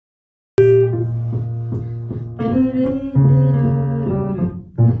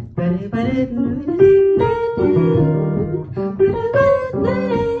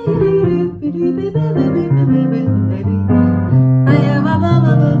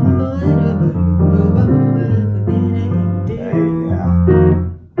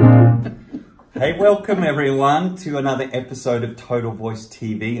Hey, welcome everyone to another episode of Total Voice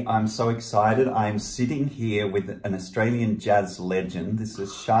TV. I'm so excited. I'm sitting here with an Australian jazz legend. This is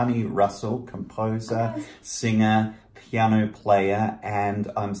Sharny Russell, composer, singer, piano player,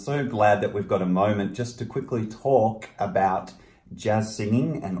 and I'm so glad that we've got a moment just to quickly talk about jazz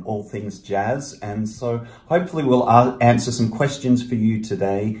singing and all things jazz. And so hopefully we'll answer some questions for you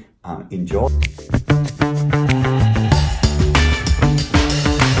today. Enjoy.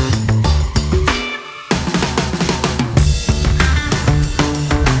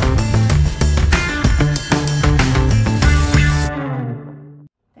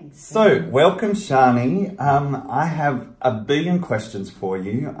 So, welcome Sharny. I have a billion questions for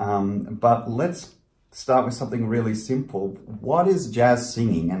you, but let's start with something really simple. What is jazz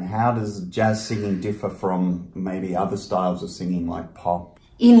singing, and how does jazz singing differ from maybe other styles of singing like pop?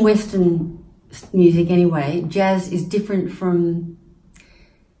 In Western music anyway, jazz is different from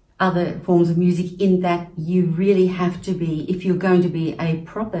other forms of music in that you really have to be, if you're going to be a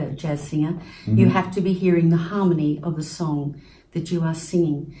proper jazz singer, you have to be hearing the harmony of the song that you are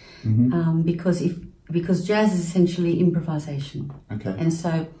singing, because jazz is essentially improvisation. Okay. And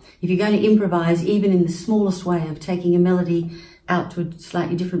so if you're going to improvise, even in the smallest way of taking a melody out to a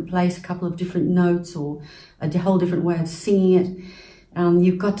slightly different place, a couple of different notes, or a whole different way of singing it,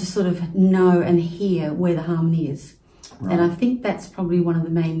 you've got to sort of know and hear where the harmony is. Right. And I think that's probably one of the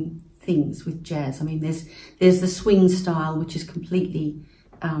main things with jazz. I mean, there's the swing style, which is completely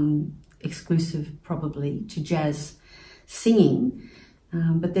exclusive probably to jazz singing,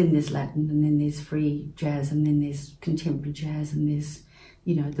 but then there's Latin, and then there's free jazz, and then there's contemporary jazz, and there's,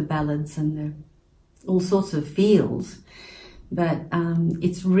 you know, the ballads and the all sorts of feels. But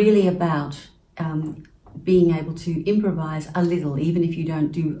it's really about being able to improvise a little, even if you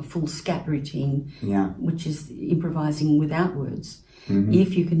don't do a full scat routine, which is improvising without words.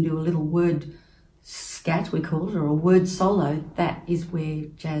 If you can do a little word scat, we call it, or a word solo, that is where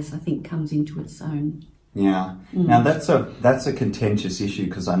jazz, I think, comes into its own. Yeah. Now that's a contentious issue,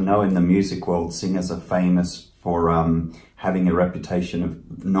 because I know in the music world singers are famous for having a reputation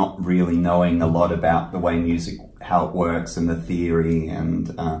of not really knowing a lot about the way music, how it works and the theory,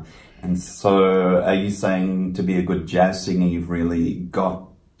 and so are you saying to be a good jazz singer you've really got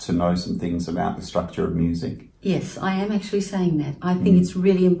to know some things about the structure of music? Yes, I am actually saying that. I think it's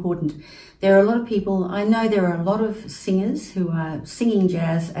really important. There are a lot of people, I know there are a lot of singers who are singing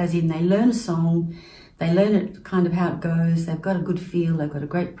jazz as in they learn a song, they learn it kind of how it goes, they've got a good feel, they've got a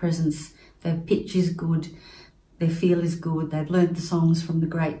great presence, their pitch is good, their feel is good, they've learned the songs from the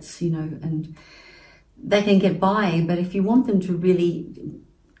greats, you know, and they can get by. But if you want them to really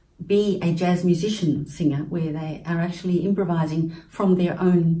be a jazz musician singer, where they are actually improvising from their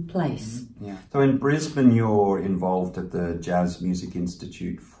own place. Yeah. So in Brisbane, you're involved at the Jazz Music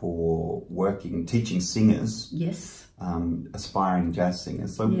Institute for teaching singers. Yes. Aspiring jazz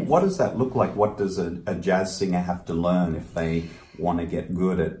singers. So what does that look like? What does a jazz singer have to learn if they want to get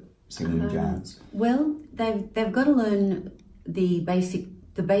good at singing jazz? Well, they've got to learn the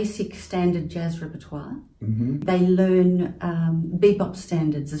basic standard jazz repertoire. They learn bebop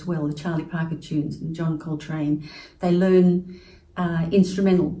standards as well, the Charlie Parker tunes and John Coltrane. They learn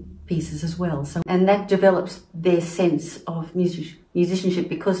instrumental pieces as well. And that develops their sense of musicianship,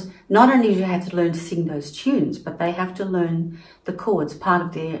 because not only do you have to learn to sing those tunes, but they have to learn the chords. Part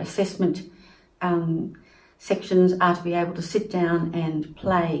of their assessment sections are to be able to sit down and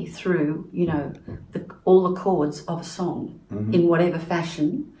play through, you know, all the chords of a song in whatever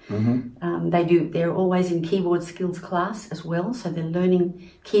fashion. They're always in keyboard skills class as well, so they're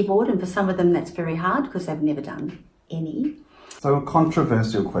learning keyboard, and for some of them that's very hard because they've never done any. So a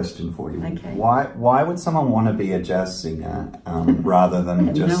controversial question for you. Okay. Why would someone want to be a jazz singer rather than I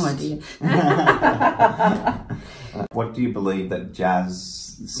have no idea. What do you believe that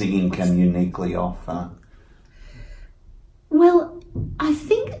jazz singing can uniquely offer? Well, I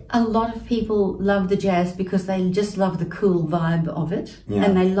think a lot of people love the jazz because they just love the cool vibe of it,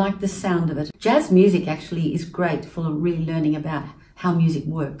 and they like the sound of it. Jazz music actually is great for really learning about how music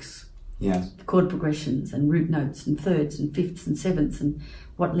works. Yes. Chord progressions and root notes and thirds and fifths and sevenths, and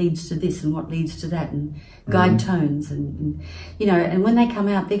what leads to this and what leads to that, and guide tones, and you know, and when they come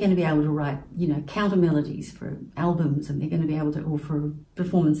out, they're going to be able to write, you know, counter melodies for albums, and they're going to be able to, or for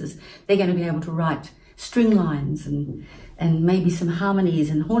performances, they're going to be able to write string lines and maybe some harmonies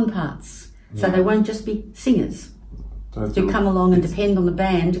and horn parts. So they won't just be singers. to come along and depend on the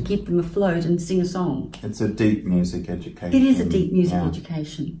band to keep them afloat and sing a song. It's a deep music education. It is a deep music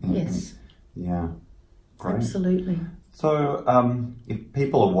education, yes. Yeah, great. Absolutely. So if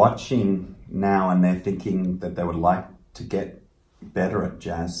people are watching now and they're thinking that they would like to get better at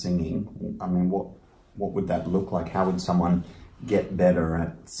jazz singing, I mean, what would that look like? How would someone get better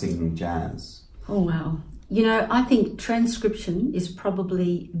at singing jazz? Oh, wow. You know, I think transcription is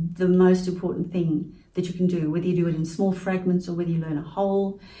probably the most important thing that you can do, whether you do it in small fragments or whether you learn a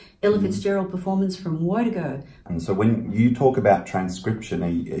whole Ella Fitzgerald performance from woe to go. And so when you talk about transcription, are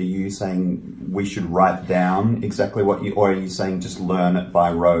you saying we should write down exactly what you, or are you saying just learn it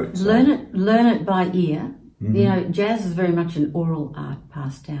by rote? So? Learn it by ear. You know, jazz is very much an oral art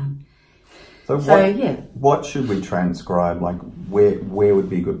passed down. So what should we transcribe? Like where would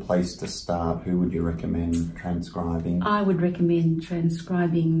be a good place to start? Who would you recommend transcribing? I would recommend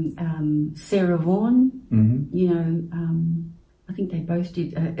transcribing Sarah Vaughan. You know, I think they both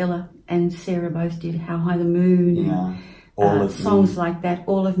did, Ella and Sarah both did How High the Moon. Yeah. All of songs me. Like that.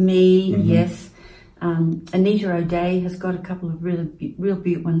 All of Me, yes. Anita O'Day has got a couple of real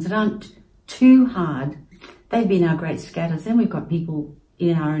beautiful ones that aren't too hard. They've been our great scatters. Then we've got people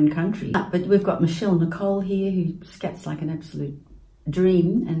in our own country. But we've got Michelle Nicole here, who scats like an absolute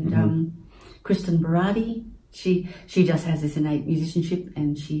dream, and Kristen Berardi. She just has this innate musicianship,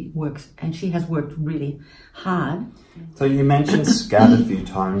 and she has worked really hard. So you mentioned scat a few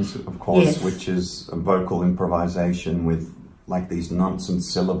times, of course, yes. Which is a vocal improvisation with like these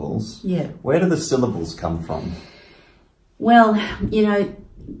nonsense syllables. Yeah. Where do the syllables come from? Well, you know,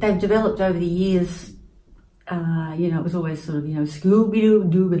 they've developed over the years. You know, it was always sort of, you know,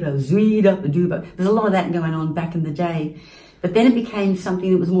 Scooby-Doo-Doo-Ba-da-Zwee-da-Ba-Doo-Ba. There's a lot of that going on back in the day. But then it became something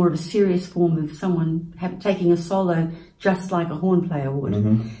that was more of a serious form of someone taking a solo just like a horn player would.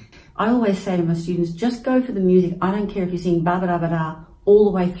 I always say to my students, just go for the music. I don't care if you sing ba-ba-da-ba-da all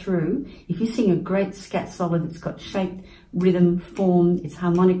the way through. If you sing a great scat solo that's got shape, rhythm, form, it's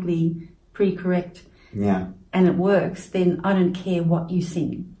harmonically pretty correct, and it works, then I don't care what you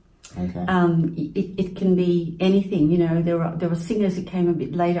sing. Okay. It can be anything, you know. There were singers that came a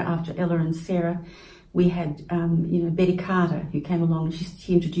bit later after Ella and Sarah. We had, you know, Betty Carter, who came along.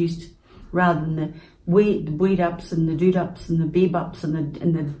 She introduced, rather than the weed-ups and the dood-ups and the bebop-ups and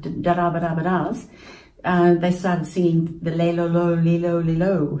the da-da-ba-da-ba-das, they started singing the le-lo-lo, le-lo,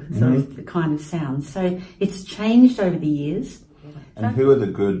 le-lo, sort of the kind of sound. So it's changed over the years. And who are the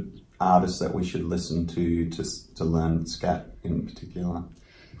good artists that we should listen to learn scat in particular?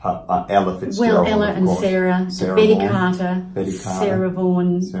 Ella Fitzgerald, well, Ella and Sarah Betty Carter, Sarah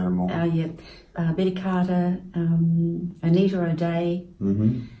Vaughan, Betty Carter, Anita O'Day.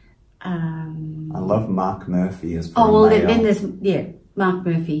 I love Mark Murphy as well, then there's Mark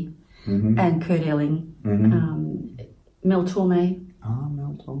Murphy and Kurt Elling, Mel Torme. Oh,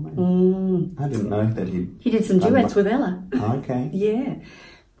 Mel Torme. I didn't know that he did some duets with Ella. Okay. Yeah,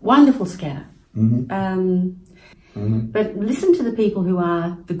 wonderful scatter. But listen to the people who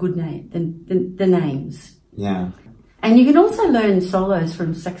are the good the names. Yeah. And you can also learn solos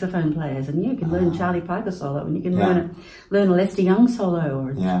from saxophone players, and you can learn Charlie Parker solo, and you can learn a Lester Young solo,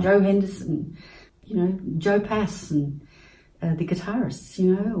 or Joe Henderson, you know, Joe Pass, and the guitarists,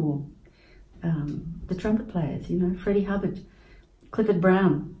 you know, or the trumpet players, you know, Freddie Hubbard, Clifford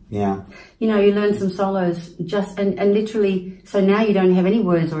Brown. Yeah. You know, you learn some solos just, and literally, so now you don't have any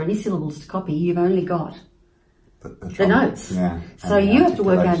words or any syllables to copy, you've only got the notes. Yeah. So you have to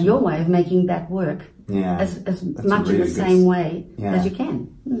work out your way of making that work as much in the same way as you can.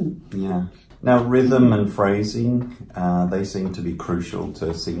 Yeah. Now, rhythm and phrasing, they seem to be crucial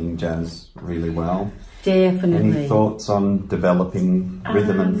to singing jazz really well. Definitely. Any thoughts on developing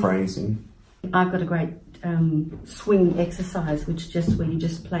rhythm and phrasing? I've got a great swing exercise, where you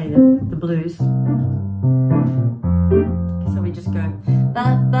just play the blues. So we just go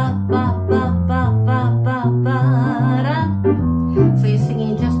ba ba ba ba ba ba ba ba da. So you're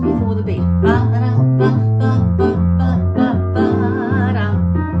singing just before the beat. Ba da ba ba ba ba ba ba da.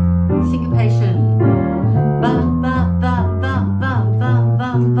 Syncopation. Ba ba ba ba ba ba ba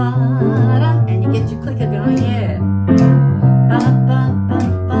ba da. And you get your clicker going, yeah. Ba ba ba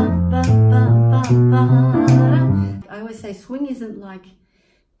ba ba ba ba ba da. I always say swing isn't like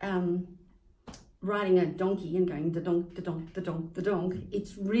riding a donkey and going da-donk, da-donk, da-donk, da-donk.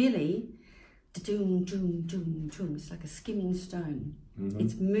 It's really da-doom, doom, doom, doom. It's like a skimming stone.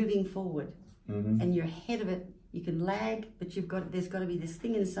 It's moving forward, and you're ahead of it. You can lag, but there's got to be this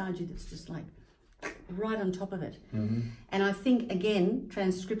thing inside you that's just like right on top of it. And I think, again,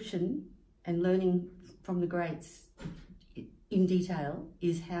 transcription and learning from the greats, in detail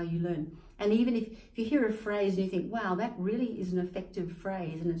is how you learn. And even if you hear a phrase and you think, wow, that really is an effective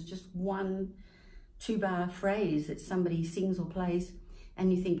phrase, and it's just one 2-bar phrase that somebody sings or plays,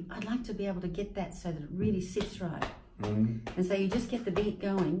 and you think, I'd like to be able to get that so that it really sits right. And so you just get the beat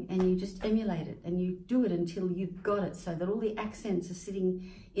going and you just emulate it, and you do it until you've got it so that all the accents are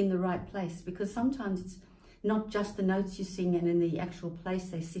sitting in the right place, because sometimes it's not just the notes you sing and in the actual place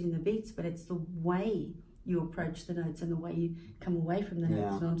they sit in the beats, but it's the way you approach the notes and the way you come away from the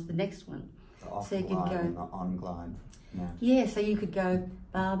notes and onto the next one. So you could go the on glide. Yeah, so you could go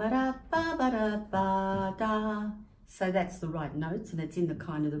ba ba da ba ba da ba da. So that's the right notes and it's in the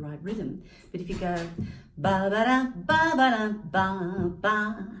kind of the right rhythm. But if you go ba ba da ba ba da ba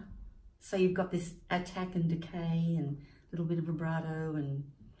ba, so you've got this attack and decay and a little bit of vibrato, and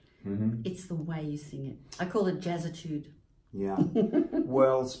it's the way you sing it. I call it jazzitude. Yeah.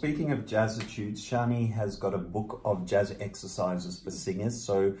 Well, speaking of jazzitudes, Sharny has got a book of jazz exercises for singers,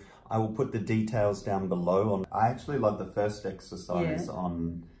 so I will put the details down below. I actually love the first exercise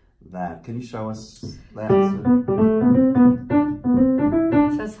on that. Can you show us that?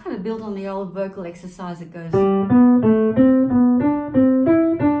 So it's kind of built on the old vocal exercise that goes... Another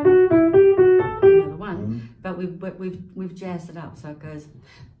one, but we've jazzed it up, so it goes...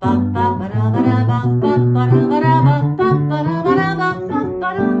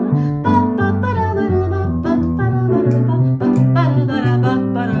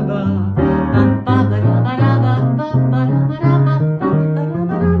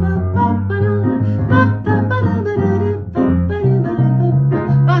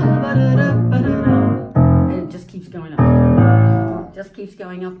 keeps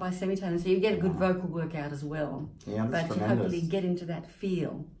going up by semitone, so you get a good vocal workout as well. Yeah, that's but tremendous. You hopefully get into that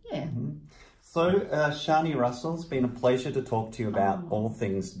feel. Yeah. So, Sharny Russell, it's been a pleasure to talk to you about all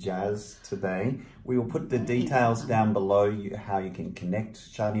things jazz today. We will put the details down below, how you can connect,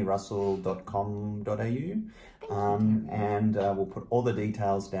 sharnyrussell.com.au, and we'll put all the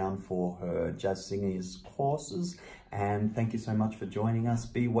details down for her jazz singers courses. And thank you so much for joining us.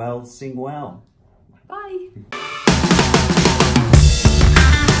 Be well, sing well. Bye.